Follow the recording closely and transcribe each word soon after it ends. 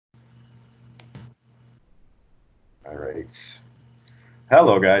All right.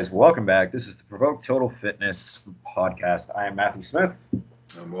 Hello, guys. Welcome back. This is the Provoke Total Fitness podcast. I am Matthew Smith,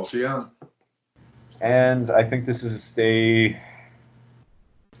 I'm Walter Young. and I think this is day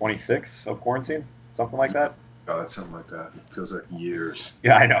 26 of quarantine, something like that. God, something like that. It feels like years.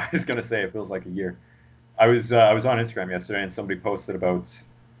 Yeah, I know. I was gonna say it feels like a year. I was on Instagram yesterday, and somebody posted about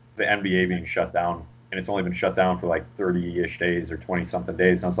the NBA being shut down, and it's only been shut down for like 30-ish days or 20 something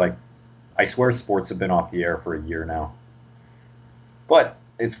days. And I was like, I swear sports have been off the air for a year now. But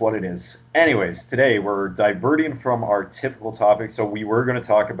it's what it is. Anyways, today we're diverting from our typical topic. So we were going to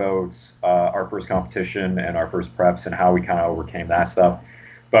talk about our first competition and our first preps and how we kind of overcame that stuff.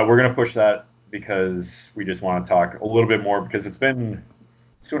 But we're going to push that because we just want to talk a little bit more because it's been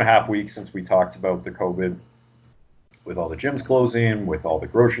 2.5 weeks since we talked about the COVID with all the gyms closing, with all the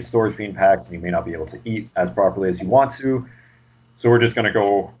grocery stores being packed, and you may not be able to eat as properly as you want to. So we're just going to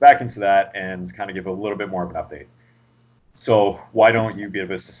go back into that and kind of give a little bit more of an update. So why don't you give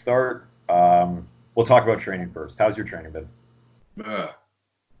us a start? We'll talk about training first. How's your training been? Uh,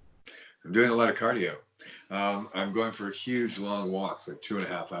 I'm doing a lot of cardio. I'm going for huge long walks, like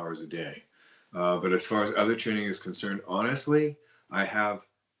 2.5 hours a day. But as far as other training is concerned, honestly, I have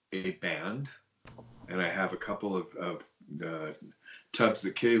a band and I have a couple of tubs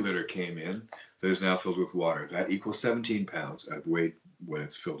that kitty litter came in that is now filled with water. That equals 17 pounds of weight when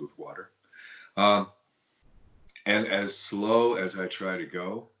it's filled with water. Um, and as slow as I try to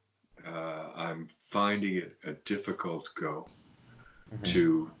go, I'm finding it a difficult go Mm-hmm.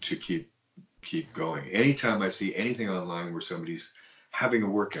 to keep going. Anytime I see anything online where somebody's having a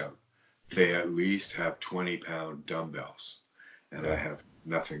workout, they at least have 20-pound dumbbells, and I Yeah. have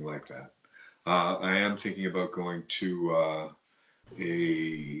nothing like that. I am thinking about going to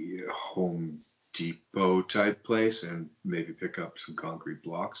a Home Depot type place and maybe pick up some concrete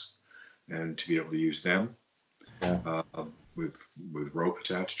blocks and to be able to use them Yeah. uh, with rope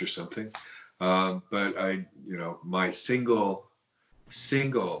attached or something. But my single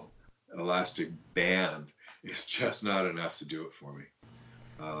elastic band is just not enough to do it for me.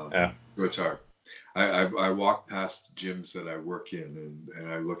 Yeah. So it's hard. I walk past gyms that I work in and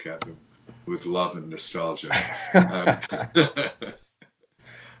I look at them with love and nostalgia. Um,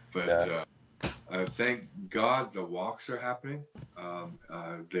 but Yeah. thank God the walks are happening.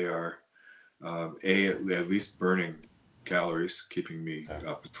 They are at least burning calories, keeping me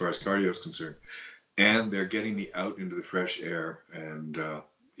Yeah. up as far as cardio is concerned, and they're getting me out into the fresh air. And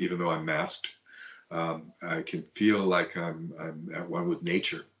even though I'm masked, I can feel like I'm at one with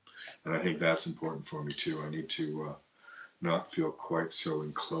nature, and I think that's important for me too. I need to not feel quite so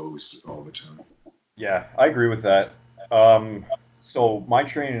enclosed all the time. Yeah. I agree with that. Um, so my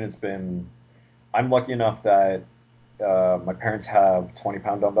training has been. I'm lucky enough that my parents have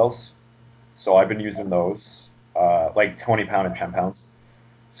 20-pound dumbbells, so I've been using those, like 20 pound and 10 pounds.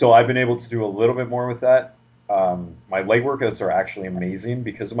 So I've been able to do a little bit more with that. My leg workouts are actually amazing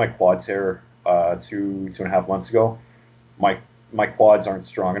because of my quad tear 2.5 months ago. My my quads aren't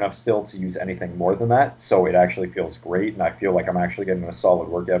strong enough still to use anything more than that, so it actually feels great, and I feel like I'm actually getting a solid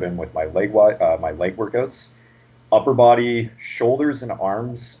workout in with my leg workouts. Upper body, shoulders, and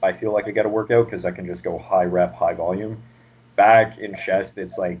arms, I feel like I get a workout because I can just go high rep, high volume. Back and chest,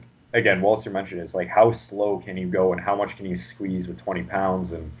 it's like again, Walter mentioned it's like how slow can you go and how much can you squeeze with 20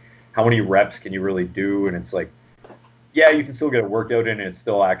 pounds and how many reps can you really do? And it's like, yeah, you can still get a workout in and it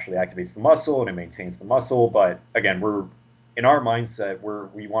still actually activates the muscle and it maintains the muscle. But again, we're in our mindset,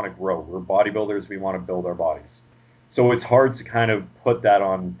 we want to grow. We're bodybuilders, we want to build our bodies. So it's hard to kind of put that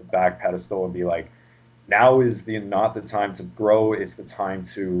on the back pedestal and be like, now is the not the time to grow, it's the time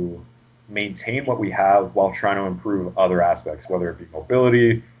to maintain what we have while trying to improve other aspects, whether it be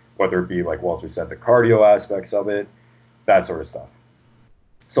mobility, whether it be like Walter said, the cardio aspects of it, that sort of stuff.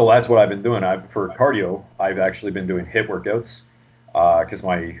 So that's what I've been doing. For cardio, I've actually been doing HIIT workouts because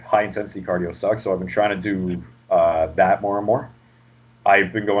my high intensity cardio sucks. So I've been trying to do that more and more.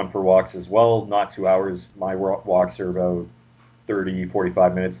 I've been going for walks as well, not 2 hours. My walks are about 30,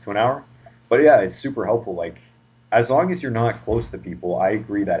 45 minutes to an hour. But yeah, it's super helpful. Like, as long as you're not close to people, I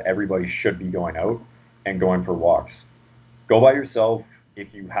agree that everybody should be going out and going for walks. Go by yourself.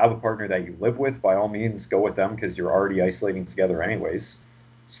 If you have a partner that you live with, by all means, go with them because you're already isolating together, anyways.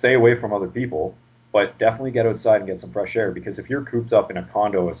 Stay away from other people, but definitely get outside and get some fresh air because if you're cooped up in a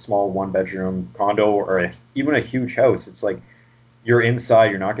condo, a small one bedroom condo, or even a huge house, it's like you're inside,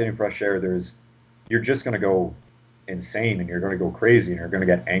 you're not getting fresh air. You're just going to go insane and you're going to go crazy and you're going to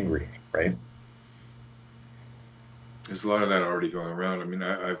get angry, right? There's a lot of that already going around. I mean,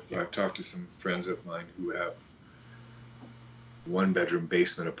 Yeah. I've talked to some friends of mine who have one bedroom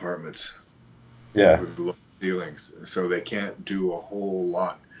basement apartments Yeah. ceilings, so they can't do a whole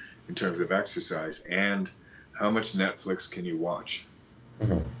lot in terms of exercise. And how much Netflix can you watch?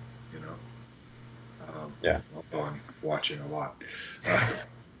 Mhm. You know, Yeah. although I'm watching a lot.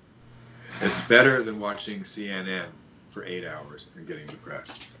 It's better than watching CNN for 8 hours and getting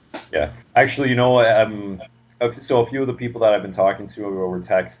depressed. Yeah. Actually, so a few of the people that I've been talking to over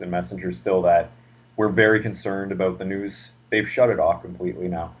text and messenger still that were very concerned about the news, they've shut it off completely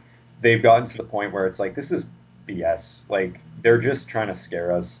now. They've gotten to the point where it's like, this is BS. Like, they're just trying to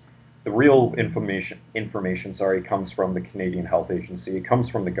scare us. The real information, sorry, comes from the Canadian Health Agency. It comes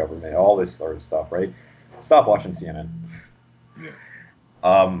from the government, all this sort of stuff, right? Stop watching CNN. Yeah.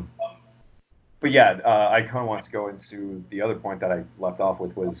 Um, but yeah, I kind of want to go into the other point that I left off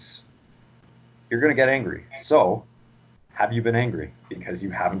with was you're going to get angry. So, have you been angry because you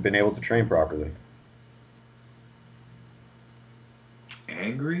haven't been able to train properly?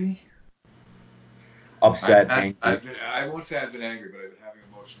 Angry? Upset, angry. I won't say I've been angry, but I've been having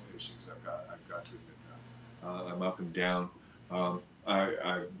emotional issues. I've got to admit that. I'm up and down. Um,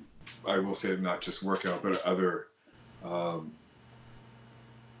 I will say not just workout, but other um,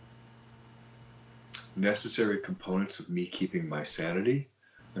 necessary components of me keeping my sanity.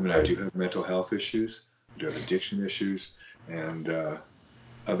 I mean, I do have mental health issues, I do have addiction issues, and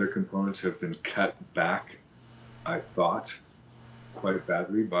other components have been cut back, I thought, quite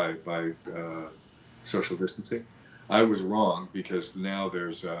badly by social distancing. I was wrong because now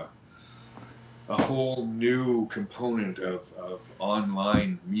there's a whole new component of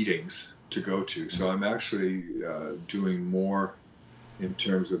online meetings to go to. So I'm actually doing more in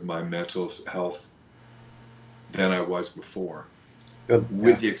terms of my mental health than I was before, Good.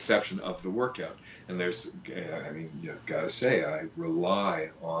 with the exception of the workout. And I mean, you've got to say, I rely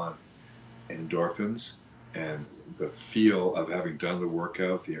on endorphins and the feel of having done the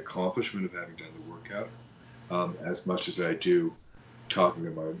workout, the accomplishment of having done the workout, as much as I do talking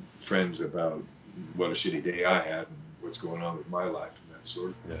to my friends about what a shitty day I had and what's going on with my life and that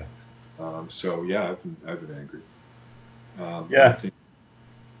sort of thing. Yeah. So yeah, I've been angry. Yeah. I think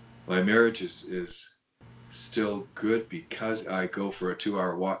my marriage is still good because I go for a 2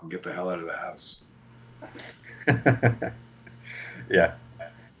 hour walk and get the hell out of the house. Yeah.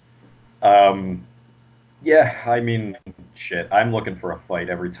 Um, yeah, I mean, shit. I'm looking for a fight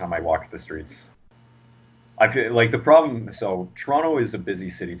every time I walk the streets. I feel like the problem. So Toronto is a busy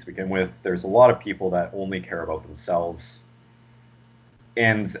city to begin with. There's a lot of people that only care about themselves,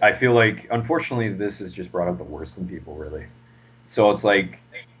 and I feel like, unfortunately, this has just brought out the worst in people, really. So it's like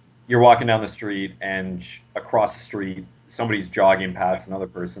you're walking down the street, and across the street, somebody's jogging past another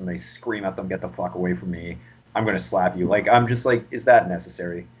person. They scream at them, "Get the fuck away from me! I'm gonna slap you!" Like, I'm just like, is that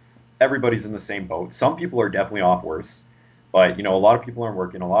necessary? Everybody's in the same boat. Some people are definitely off worse, but a lot of people aren't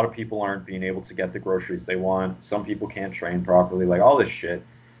working. A lot of people aren't being able to get the groceries they want. Some people can't train properly. Like, all this shit.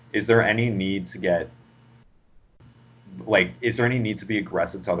 Is there any need to get is there any need to be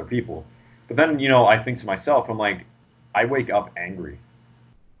aggressive to other people? But then, I think to myself, I'm like, I wake up angry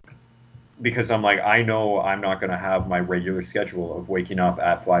because I'm like, I know I'm not going to have my regular schedule of waking up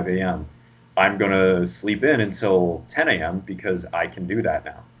at 5 a.m. I'm going to sleep in until 10 a.m. because I can do that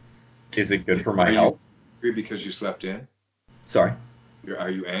now. Is it good for my Are you health? angry because you slept in? Sorry. Are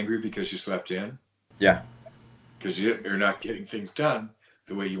you angry because you slept in? Yeah, Because you're not getting things done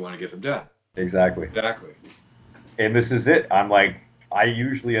the way you want to get them done. exactly. Exactly. And this is it. I'm like, I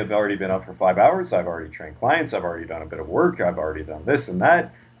usually have already been up for 5 hours. I've already trained clients. I've already done a bit of work. I've already done this and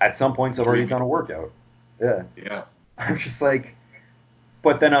that. At some points, I've already done a workout. Yeah. Yeah. I'm just like,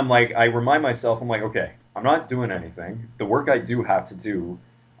 but then I'm like, I remind myself, I'm like, okay, I'm not doing anything. The work I do have to do,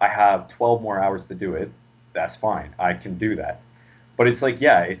 I have 12 more hours to do it. That's fine. I can do that. But it's like,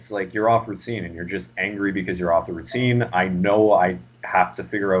 yeah, it's like you're off routine and you're just angry because you're off the routine. I know I have to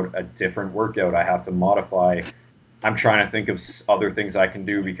figure out a different workout. I have to modify. I'm trying to think of other things I can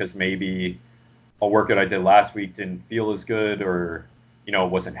do because maybe a workout I did last week didn't feel as good or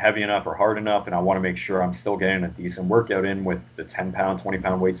wasn't heavy enough or hard enough, and I want to make sure I'm still getting a decent workout in with the 10-pound,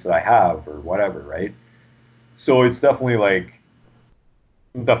 20-pound weights that I have or whatever, right? So it's definitely like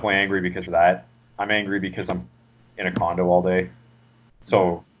I'm definitely angry because of that. I'm angry because I'm in a condo all day.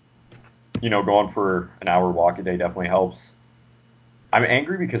 So, going for an hour walk a day definitely helps. I'm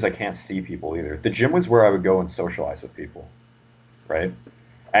angry because I can't see people either. The gym was where I would go and socialize with people, right?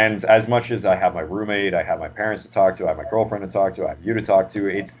 And as much as I have my roommate, I have my parents to talk to, I have my girlfriend to talk to, I have you to talk to,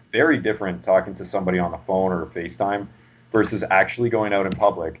 it's very different talking to somebody on the phone or FaceTime versus actually going out in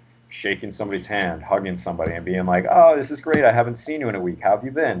public, shaking somebody's hand, hugging somebody, and being like, "Oh, this is great. I haven't seen you in a week. How have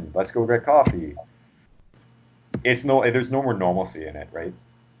you been? Let's go get coffee." There's no more normalcy in it, right?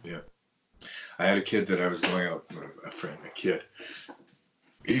 Yeah. I had a kid that I was going out with, a kid.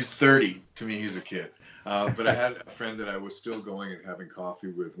 He's 30. To me, he's a kid. But I had a friend that I was still going and having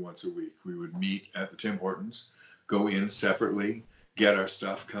coffee with once a week. We would meet at the Tim Hortons, go in separately, get our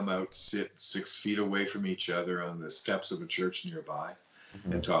stuff, come out, sit 6 feet away from each other on the steps of a church nearby,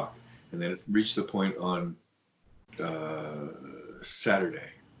 and talk. And then it reached the point on Saturday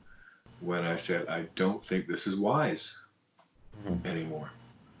when I said, I don't think this is wise anymore.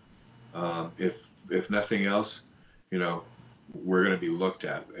 If nothing else, you know, we're going to be looked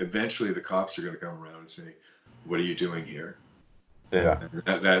at. Eventually, the cops are going to come around and say, "What are you doing here?" Yeah,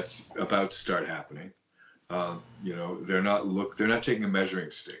 That's about to start happening. You know, they're not taking a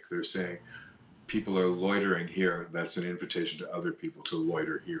measuring stick. They're saying people are loitering here. That's an invitation to other people to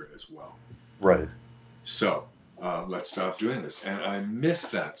loiter here as well. right. So let's stop doing this. And I miss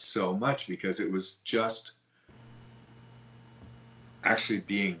that so much because it was just actually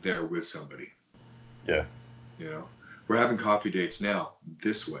being there with somebody. Yeah. You know, we're having coffee dates now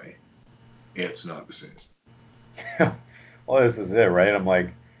this way. It's not the same. Well, this is it, right? I'm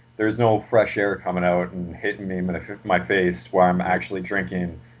like, there's no fresh air coming out and hitting me in my face while I'm actually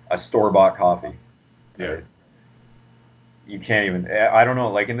drinking a store-bought coffee. Yeah. Right? You can't even, I don't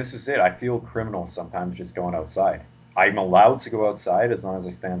know, like, and this is it. I feel criminal sometimes just going outside. I'm allowed to go outside as long as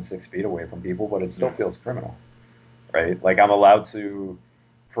I stand 6 feet away from people, but it still feels criminal, right? Like, I'm allowed to,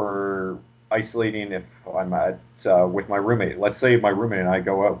 for isolating if I'm at with my roommate. Let's say my roommate and I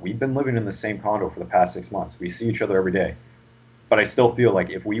go out. We've been living in the same condo for the past 6 months. We see each other every day, but I still feel like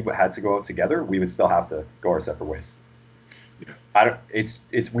if we had to go out together, we would still have to go our separate ways. Yeah. I don't.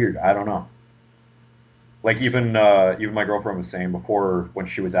 It's weird. I don't know. Like even my girlfriend was saying before when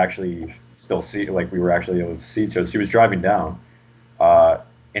she was actually still see like we were actually able to see each other. She was driving down, uh,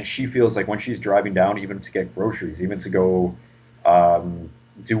 and she feels like when she's driving down, even to get groceries, even to go um,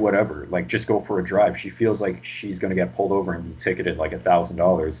 do whatever, like just go for a drive, she feels like she's going to get pulled over and be ticketed like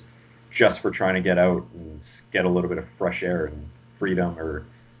 $1,000 just for trying to get out and get a little bit of fresh air and freedom or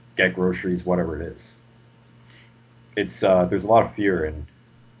get groceries, whatever it is. It's there's a lot of fear and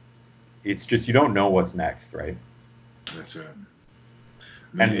it's just you don't know what's next, right? That's it.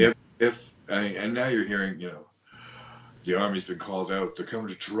 I mean, And and now you're hearing, you know, the Army's been called out. They're coming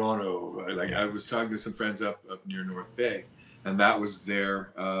to Toronto. Like I was talking to some friends up near North Bay, and that was their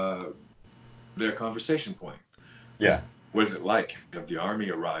conversation point. yeah, What is it like? Have the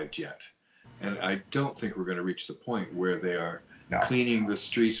Army arrived yet? And I don't think we're going to reach the point where they are no. cleaning the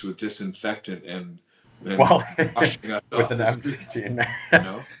streets with disinfectant and Well, washing us with off an the streets. M16. You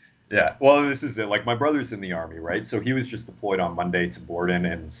know? Yeah. Well, this is it. Like my brother's in the army, right? So he was just deployed on Monday to Borden,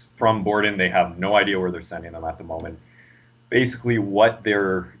 and from Borden, they have no idea where they're sending them at the moment. Basically, what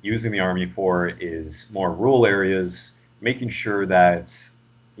they're using the army for is more rural areas, making sure that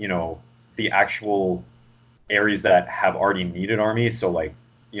you know the actual areas that have already needed army. So like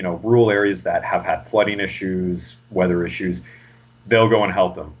rural areas that have had flooding issues, weather issues, they'll go and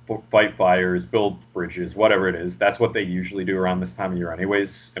help them fight fires, build bridges, whatever it is. That's what they usually do around this time of year,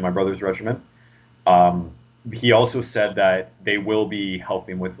 anyways, in my brother's regiment. Um, he also said that they will be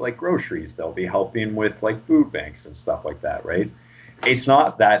helping with like groceries. They'll be helping with like food banks and stuff like that, right? It's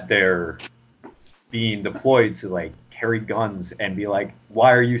not that they're being deployed to like carry guns and be like,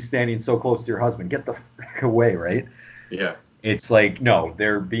 why are you standing so close to your husband? Get the frick away, right? Yeah. It's like, no,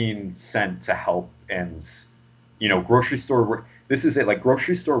 they're being sent to help and, grocery store work. This is it. Like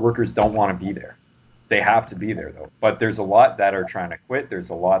grocery store workers don't want to be there. They have to be there though. But there's a lot that are trying to quit.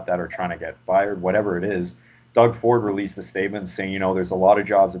 There's a lot that are trying to get fired, whatever it is. Doug Ford released a statement saying, there's a lot of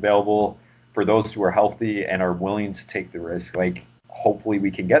jobs available for those who are healthy and are willing to take the risk. Like, hopefully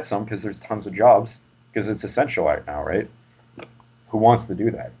we can get some because there's tons of jobs because it's essential right now, right? Who wants to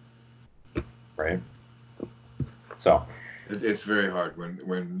do that, right? So It's very hard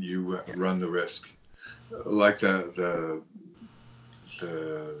when you run the risk, like the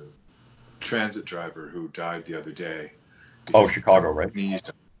transit driver who died the other day. Chicago, right? Yeah.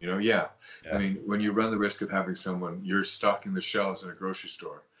 Yeah. I mean, when you run the risk of having someone, you're stocking the shelves in a grocery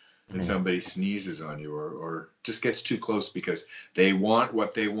store, and somebody sneezes on you or just gets too close because they want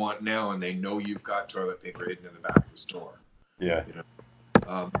what they want now, and they know you've got toilet paper hidden in the back of the store. Yeah.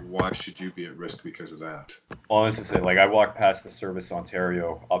 Why should you be at risk because of that? Well, this is it. Like I walked past the Service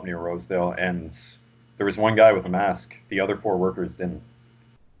Ontario up near Rosedale, and there was one guy with a mask. The other four workers didn't.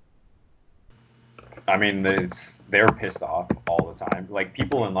 I mean, they're pissed off all the time. Like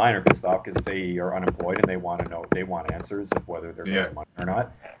people in line are pissed off because they are unemployed and they want to know, they want answers of whether they're getting money or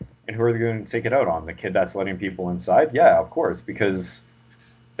not. And who are they going to take it out on? The kid that's letting people inside? Yeah, of course, because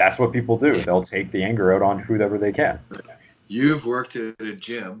that's what people do. They'll take the anger out on whoever they can. You've worked at a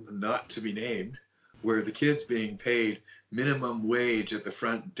gym, not to be named, where the kids being paid minimum wage at the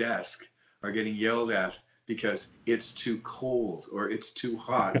front desk are getting yelled at because it's too cold or it's too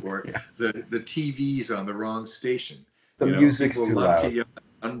hot or Yeah. the TV's on the wrong station. The You know, music's people too love to loud. yell at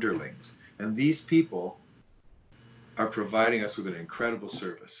underlings. And these people are providing us with an incredible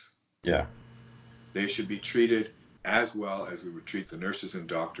service. Yeah. They should be treated as well as we would treat the nurses and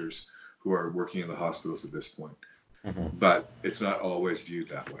doctors who are working in the hospitals at this point. Hmm. But it's not always viewed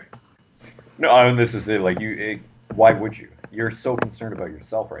that way. No, I mean, this is it. Like why would you? You're so concerned about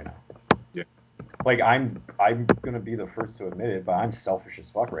yourself right now. Yeah. Like I'm gonna be the first to admit it, but I'm selfish as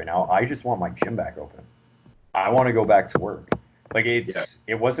fuck right now. I just want my gym back open. I want to go back to work. Like Yeah.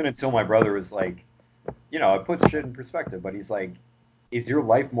 it wasn't until my brother was like, it puts shit in perspective. But he's like, is your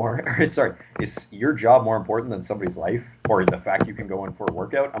life more? Or sorry, is your job more important than somebody's life, or the fact you can go in for a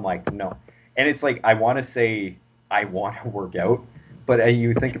workout? I'm like, no. And it's like I want to say I want to work out, but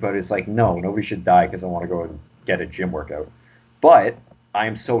you think about it, it's like no, nobody should die because I want to go and get a gym workout. But I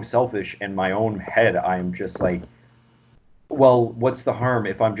am so selfish in my own head. I'm just like, well, what's the harm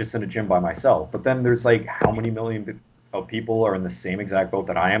if I'm just in a gym by myself? But then there's like how many million of people are in the same exact boat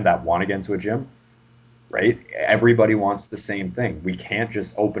that I am that want to get into a gym, right? Everybody wants the same thing. We can't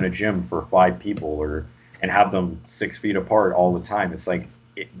just open a gym for 5 people or and have them 6 feet apart all the time. It's like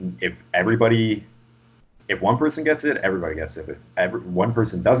if everybody, if one person gets it, everybody gets it. If one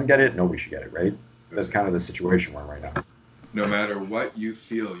person doesn't get it, nobody should get it, right? That's kind of the situation we're in right now. No matter what you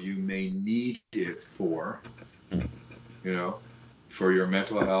feel you may need it for, Hmm. you know, for your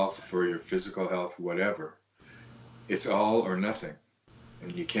mental health, for your physical health, whatever, it's all or nothing.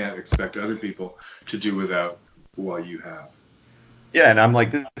 And you can't expect other people to do without what you have. Yeah, and I'm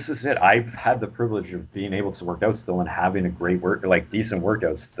like, this is it. I've had the privilege of being able to work out still and having a great work, like decent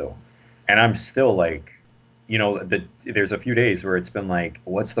workout still, and I'm still like, there's a few days where it's been like,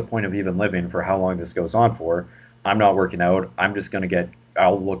 what's the point of even living for how long this goes on for? I'm not working out. I'm just gonna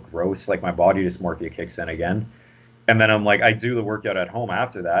I'll look gross, like my body dysmorphia kicks in again, and then I'm like, I do the workout at home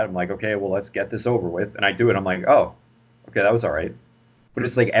after that. I'm like, okay, well, let's get this over with, and I do it. I'm like, oh, okay, that was all right. But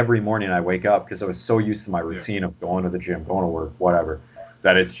it's like every morning I wake up because I was so used to my Yeah. routine of going to the gym, going to work, whatever,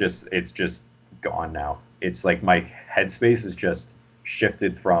 that it's just gone now. It's like my headspace is just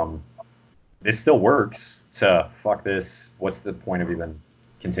shifted from this still works to fuck this. What's the point of even Every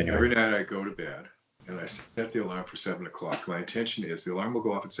continuing? night I go to bed and I set the alarm for 7 o'clock. My intention is the alarm will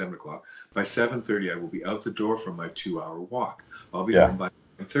go off at 7 o'clock. By 7:30, I will be out the door from my 2-hour walk. I'll be Yeah, home by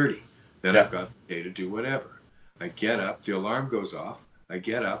 9:30. Then yeah, I've got the day to do whatever. I get up, the alarm goes off. I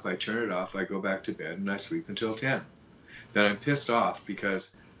get up, I turn it off, I go back to bed, and I sleep until 10. Then I'm pissed off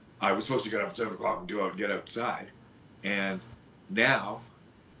because I was supposed to get up at 7 o'clock and get outside. And now,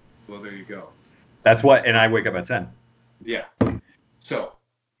 well, there you go. that's what. And I wake up at 10. Yeah. So,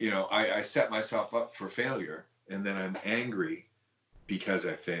 I set myself up for failure and then I'm angry because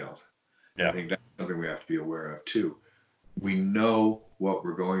I failed. And I Yeah, think that's something we have to be aware of too. We know what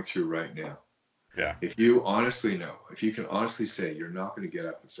we're going through right now. yeah, If you honestly know, if you can honestly say you're not going to get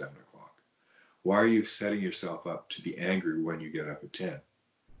up at 7 o'clock, why are you setting yourself up to be angry when you get up at 10?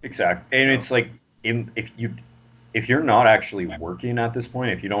 exactly. You And know? it's like, if you're not actually working at this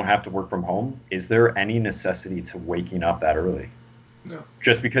point, if you don't have to work from home, is there any necessity to waking up that early? No.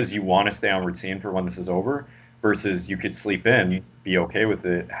 Just because you want to stay on routine for when this is over versus you could sleep in, be okay with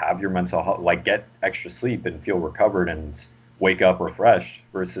it, have your mental health, like get extra sleep and feel recovered and wake up refreshed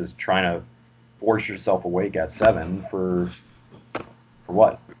versus trying to force yourself awake at 7 for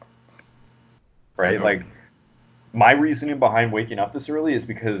what? I Right? know. Like my reasoning behind waking up this early is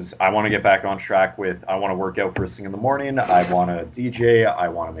because I want to get back on track with I want to work out first thing in the morning, I want to DJ, I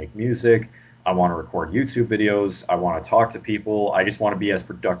want to make music, I want to record YouTube videos, I want to talk to people, I just want to be as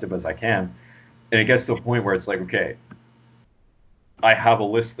productive as I can. And it gets to a point where it's like, okay, I have a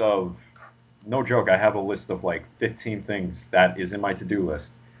list of, no joke, I have a list of like 15 things that is in my to-do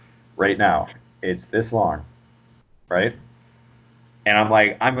list right now. It's this long, right? And I'm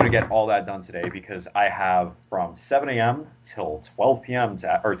like, I'm going to get all that done today because I have from 7 a.m. till 12 p.m.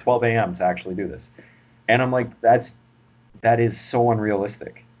 or 12 a.m. to actually do this. And I'm like, that is so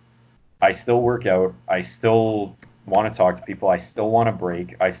unrealistic. I still work out. I still want to talk to people. I still want to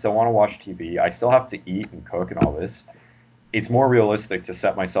break. I still want to watch TV. I still have to eat and cook and all this. It's more realistic to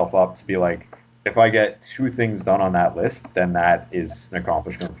set myself up to be like, if I get 2 things done on that list, then that is an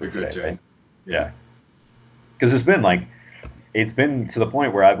accomplishment A for good today, day. right? Yeah. Yeah. Because it's been to the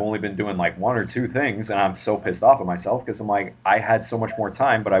point where I've only been doing like 1 or 2 things, and I'm so pissed off at myself because I'm like, I had so much more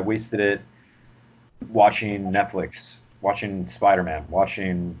time, but I wasted it watching Netflix, watching Spider Man,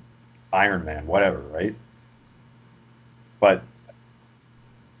 watching Iron Man, whatever, right? But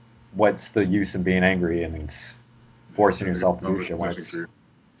what's the use in being angry and it's forcing yourself to do shit when it's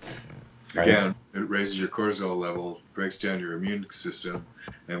right? Again, it raises your cortisol level, breaks down your immune system,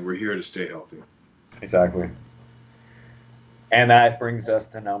 and we're here to stay healthy. Exactly. And that brings us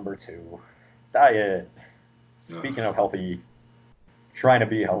to number 2, diet. Speaking of healthy, trying to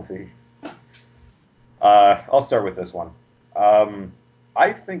be healthy. I'll start with this one.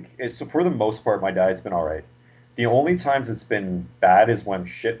 I think so. For the most part, my diet's been all right. The only times it's been bad is when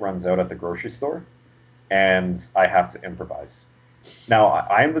shit runs out at the grocery store, and I have to improvise. Now,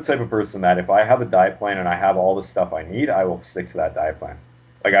 I'm the type of person that if I have a diet plan and I have all the stuff I need, I will stick to that diet plan.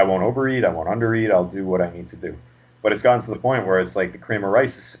 Like I won't overeat, I won't undereat, I'll do what I need to do. But it's gotten to the point where it's like the cream of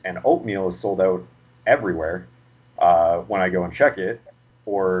rice and oatmeal is sold out everywhere when I go and check it,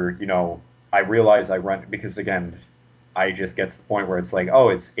 or I realize I run because again, I just get to the point where it's like, oh,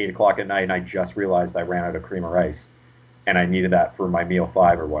 it's 8 o'clock at night, and I just realized I ran out of cream of rice, and I needed that for my meal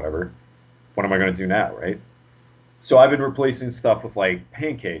 5 or whatever. What am I going to do now, right? So I've been replacing stuff with like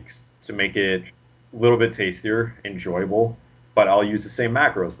pancakes to make it a little bit tastier, enjoyable, but I'll use the same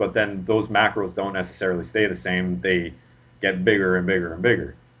macros. But then those macros don't necessarily stay the same. They get bigger and bigger and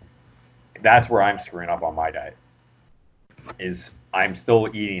bigger. That's where I'm screwing up on my diet. Is I'm still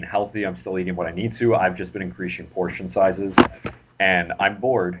eating healthy. I'm still eating what I need to. I've just been increasing portion sizes, and I'm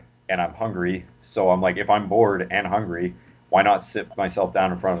bored and I'm hungry. So I'm like, if I'm bored and hungry, why not sit myself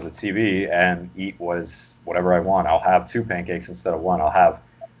down in front of the TV and eat whatever I want? I'll have 2 pancakes instead of 1. I'll have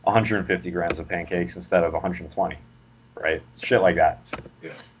 150 grams of pancakes instead of 120, right? Shit like that.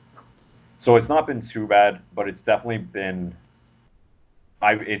 Yeah. So it's not been too bad, but it's definitely been.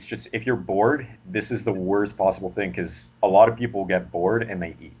 It's just if you're bored, this is the worst possible thing because a lot of people get bored and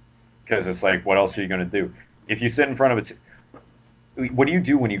they eat because it's like, what else are you going to do? If you sit in front of it, what do you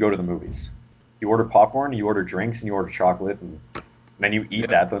do when you go to the movies? You order popcorn, you order drinks, and you order chocolate, and then you eat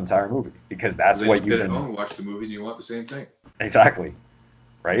that the entire movie because that's what you've been. At home, watch the movies, and you want the same thing. Exactly,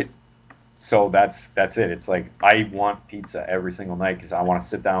 right? So that's it. It's like I want pizza every single night because I want to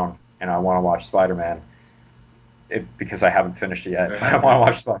sit down and I want to watch Spider-Man. Because I haven't finished it yet. I want to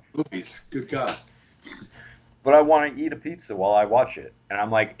watch Spider-Man movies. Good God. But I want to eat a pizza while I watch it, and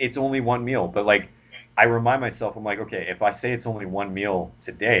I'm like, it's only one meal, but like. I remind myself, I'm like, okay, if I say it's only one meal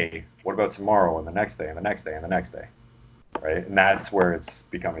today, what about tomorrow and the next day and the next day and the next day, right? And that's where it's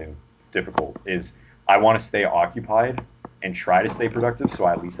becoming difficult. Is I want to stay occupied and try to stay productive, so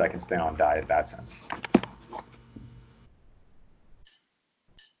at least I can stay on diet in that sense. I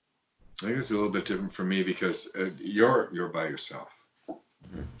think it's a little bit different for me because you're by yourself.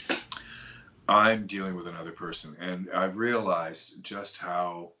 Mm-hmm. I'm dealing with another person, and I've realized just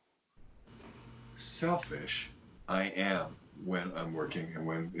how selfish I am when I'm working and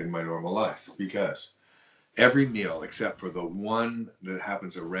when in my normal life, because every meal except for the one that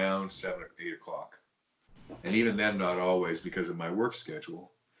happens around 7 or 8 o'clock, and even then not always because of my work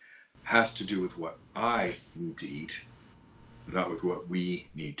schedule, has to do with what I need to eat, not with what we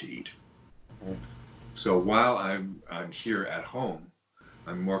need to eat. So while I'm here at home,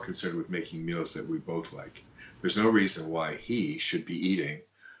 I'm more concerned with making meals that we both like. There's no reason why he should be eating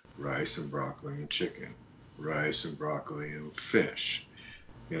rice and broccoli and chicken, rice and broccoli and fish,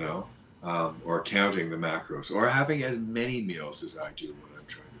 or counting the macros, or having as many meals as I do when I'm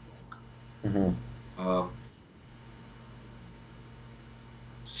trying to bulk. Mm-hmm.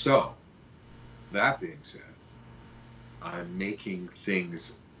 So, that being said, I'm making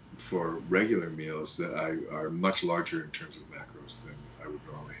things for regular meals that are much larger in terms of macros than I would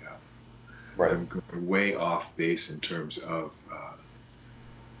normally have. Right. I'm going way off base in terms of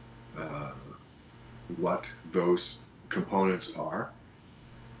what those components are,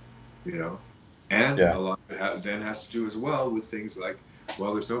 and a lot of it then has to do as well with things like,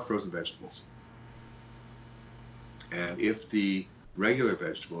 well, there's no frozen vegetables. And if the regular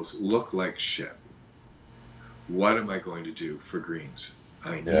vegetables look like shit, what am I going to do for greens?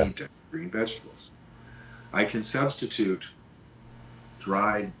 I need to have green vegetables. I can substitute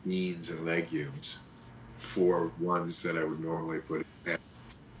dried beans and legumes for ones that I would normally put in,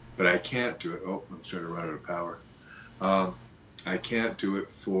 but I can't do it. Oh, I'm starting to run out of power. I can't do it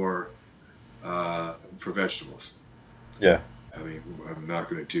for vegetables. Yeah. I mean, I'm not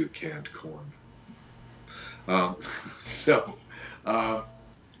going to do canned corn.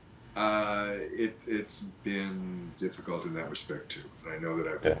 It's been difficult in that respect too. And I know that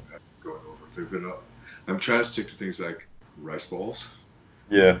I've been going over. I'm trying to stick to things like rice bowls.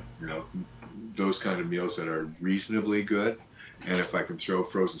 Yeah. Those kind of meals that are reasonably good. And if I can throw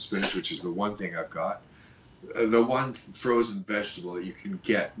frozen spinach, which is the one thing I've got, the one frozen vegetable that you can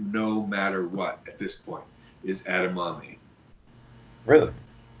get no matter what at this point is edamame. Really?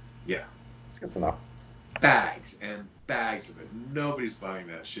 Yeah, It's good to know. bags and bags of it. Nobody's buying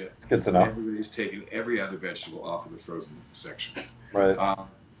that shit. It's good to And know. everybody's taking every other vegetable off of the frozen section. Right. Um,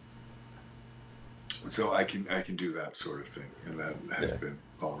 so I can do that sort of thing, and that has Yeah. been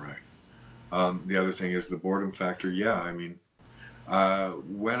all right. The other thing is the boredom factor. Yeah, I mean,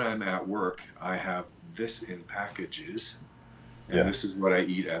 when I'm at work, I have this in packages, and Yeah. this is what I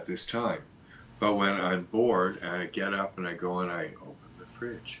eat at this time. But when I'm bored and I get up and I go and I open the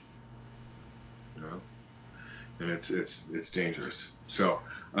fridge, you know, and it's dangerous. So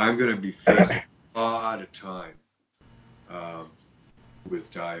I'm going to be facing a lot of time um,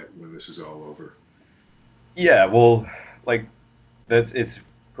 with diet when this is all over. Yeah. Well, like it's a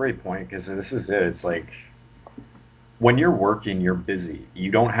great point because this is it. It's like when you're working, you're busy.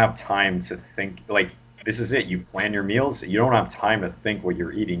 You don't have time to think. Like this is it. You plan your meals. You don't have time to think what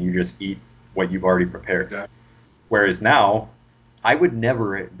you're eating. You just eat what you've already prepared. Exactly. Whereas now, I would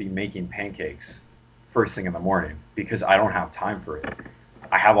never be making pancakes first thing in the morning because I don't have time for it.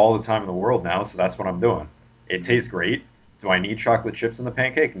 I have all the time in the world now, so that's what I'm doing. It Mhm. tastes great. Do I need chocolate chips in the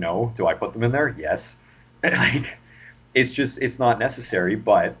pancake? No. Do I put them in there? Yes. Like it's not necessary,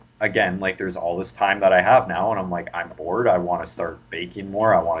 but again, like there's all this time that I have now and I'm like I'm bored. I want to start baking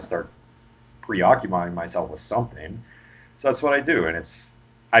more. I want to start preoccupying myself with something. So that's what I do and it's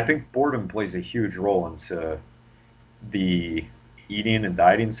I think boredom plays a huge role into the eating and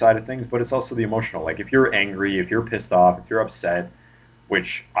dieting side of things, but it's also the emotional. Like if you're angry, if you're pissed off, if you're upset,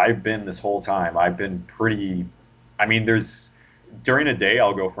 which I've been this whole time, I've been pretty. I mean, there's during a day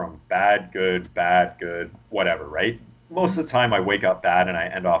I'll go from bad, good, whatever, right? Most Mhm. of the time I wake up bad and I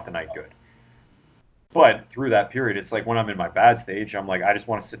end off the night good. But through that period, it's like when I'm in my bad stage, I'm like, I just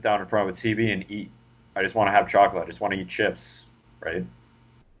want to sit down in front of a TV and eat. I just want to have chocolate. I just want to eat chips, right?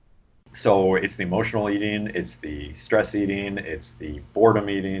 So it's the emotional eating, it's the stress eating, it's the boredom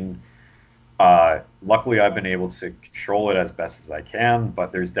eating. Luckily, I've been able to control it as best as I can,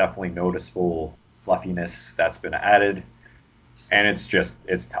 but there's definitely noticeable fluffiness that's been added, and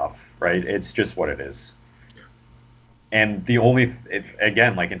it's tough, right? It's just what it is. And the only, if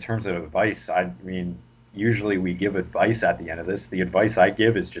again, like in terms of advice, I mean, usually we give advice at the end of this. The advice I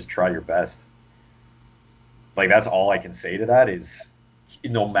give is just try your best. Like that's all I can say to that is,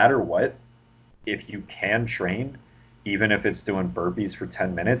 no matter what, if you can train, even if it's doing burpees for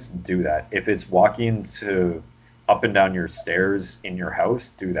 10 minutes, do that. If it's walking to up and down your stairs in your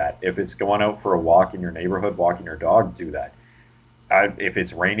house, do that. If it's going out for a walk in your neighborhood, walking your dog, do that. If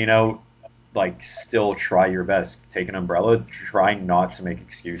it's raining out, like still try your best. Take an umbrella, try not to make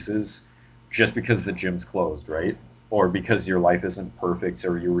excuses just because the gym's closed, right? Or because your life isn't perfect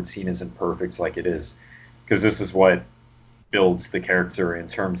or your routine isn't perfect like it is. Because this is what builds the character in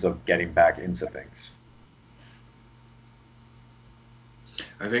terms of getting back into things.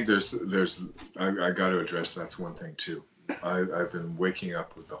 I think I got to address that's one thing too. I've been waking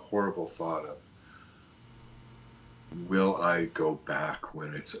up with the horrible thought of, will I go back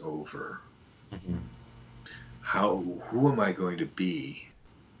when it's over? Mhm. Who am I going to be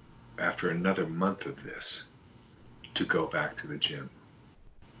after another month of this to go back to the gym?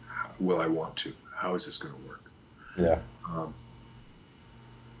 Will I want to? How is this going to work? Yeah. Um,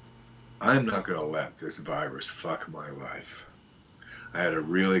 I'm not going to let this virus fuck my life. I had a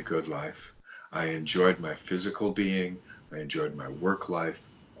really good life. I enjoyed my physical being. I enjoyed my work life,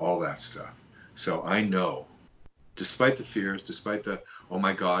 all that stuff. So I know, despite the fears, despite the oh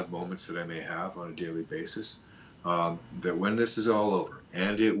my God moments that I may have on a daily basis, that when this is all over,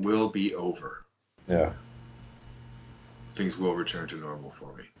 and it will be over, Yeah. things will return to normal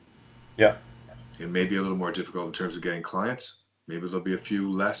for me. Yeah. It may be a little more difficult in terms of getting clients. Maybe there'll be a few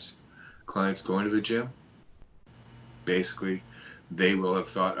less clients going to the gym. Basically, they will have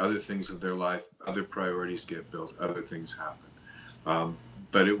thought other things of their life, other priorities get built, other things happen. Um,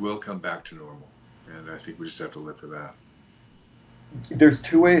 but it will come back to normal. And I think we just have to live for that. There's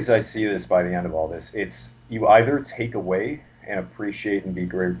two ways I see this by the end of all this. It's you either take away and appreciate and be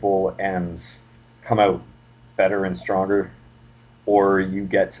grateful and come out better and stronger, or you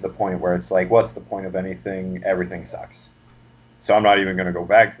get to the point where it's like, what's the point of anything? Everything sucks. So I'm not even going to go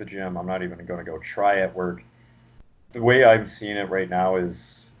back to the gym. I'm not even going to go try at work. The way I'm seeing it right now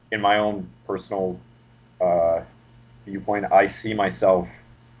is in my own personal uh, viewpoint. I see myself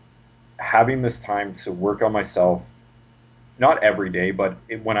having this time to work on myself not every day, but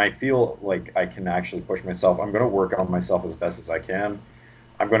when I feel like I can actually push myself, I'm going to work on myself as best as I can.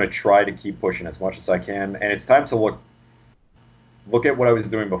 I'm going to try to keep pushing as much as I can, and it's time to look at what I was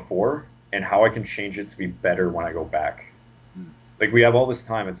doing before and how I can change it to be better when I go back. Mm. Like we have all this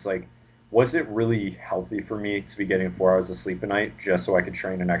time. It's like was it really healthy for me to be getting 4 hours of sleep a night just so I could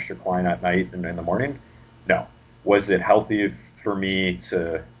train an extra client at night and in the morning? No. Was it healthy for me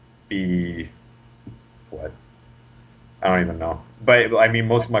to be what? I don't even know. But I mean,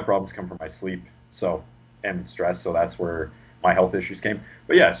 most of my problems come from my sleep, so and stress. So that's where my health issues came.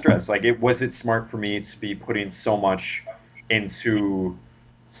 But yeah, stress. Like, it was it smart for me to be putting so much into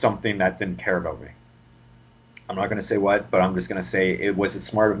something that didn't care about me? I'm not going to say what, but I'm just going to say it was it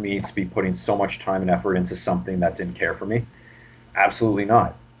smart of me to be putting so much time and effort into something that didn't care for me? Absolutely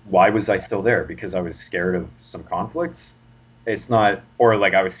not. Why was I still there? Because I was scared of some conflicts? It's not, or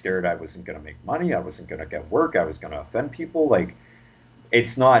like I was scared I wasn't going to make money, I wasn't going to get work, I was going to offend people. Like,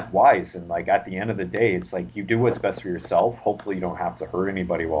 it's not wise. And like at the end of the day, it's like you do what's best for yourself. Hopefully, you don't have to hurt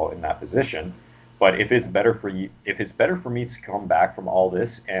anybody while in that position. But if it's better for you, if it's better for me to come back from all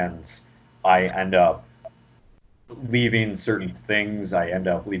this and I end up leaving certain things, I end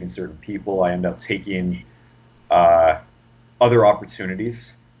up leaving certain people, I end up taking uh, other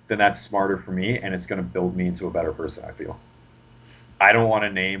opportunities, then that's smarter for me and it's going to build me into a better person, I feel. I don't want to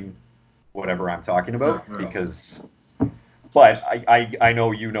name whatever I'm talking No, about no, no. because, but I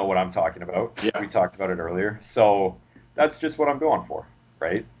know you know what I'm talking about. Yeah, We talked about it earlier. So that's just what I'm going for,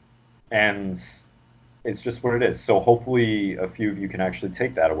 right? And it's just what it is. So hopefully a few of you can actually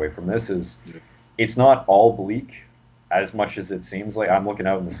take that away from this is yeah, it's not all bleak as much as it seems like. I'm looking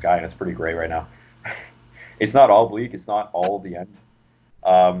out in the sky and it's pretty gray right now. It's not all bleak. It's not all the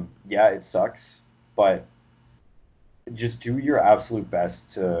end. Yeah, it sucks, but just do your absolute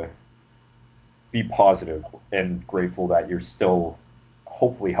best to be positive and grateful that you're still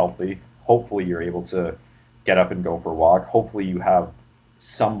hopefully healthy. Hopefully, you're able to get up and go for a walk. Hopefully, you have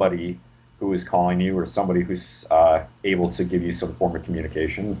somebody who is calling you or somebody who's able to give you some form of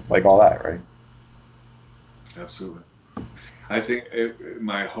communication, like all that, right? absolutely. I think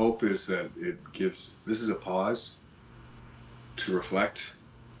my hope is that it gives this is a pause to reflect,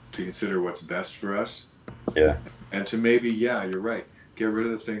 to consider what's best for us, Yeah. and to maybe, yeah, you're right, get rid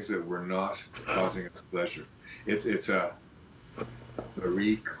of the things that were not causing us pleasure. It's a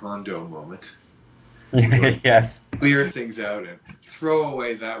Marie Kondo moment. We're going to Yes. clear things out and throw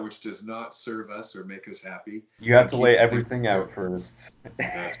away that which does not serve us or make us happy, You have and to keep lay the things everything that do. out first.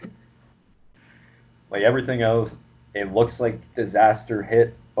 That's Like everything else, it looks like disaster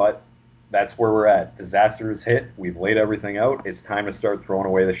hit, but that's where we're at. Disaster is hit. We've laid everything out. It's time to start throwing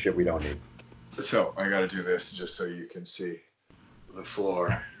away the shit we don't need. so. I got to do this just so you can see the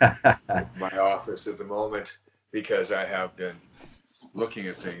floor in my office at the moment because I have been looking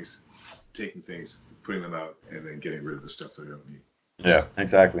at things, taking things, putting them out, and then getting rid of the stuff that I don't need. Yeah,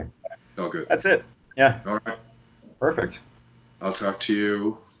 exactly. It's all good. That's it. Yeah, All right. perfect. I'll talk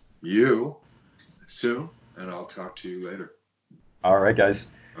to you soon, and I'll talk to you later. All right, guys.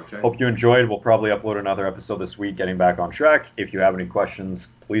 Okay. Hope you enjoyed. We'll probably upload another episode this week, getting back on track. If you have any questions,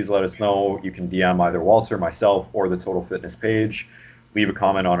 please let us know. You can DM either Walter, myself, or the Total Fitness page. Leave a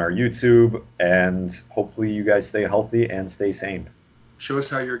comment on our YouTube, and hopefully you guys stay healthy and stay sane. Show us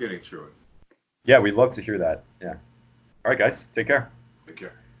how you're getting through it. Yeah, we'd love to hear that. Yeah. All right, guys. Take care. Take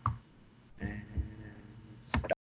care. And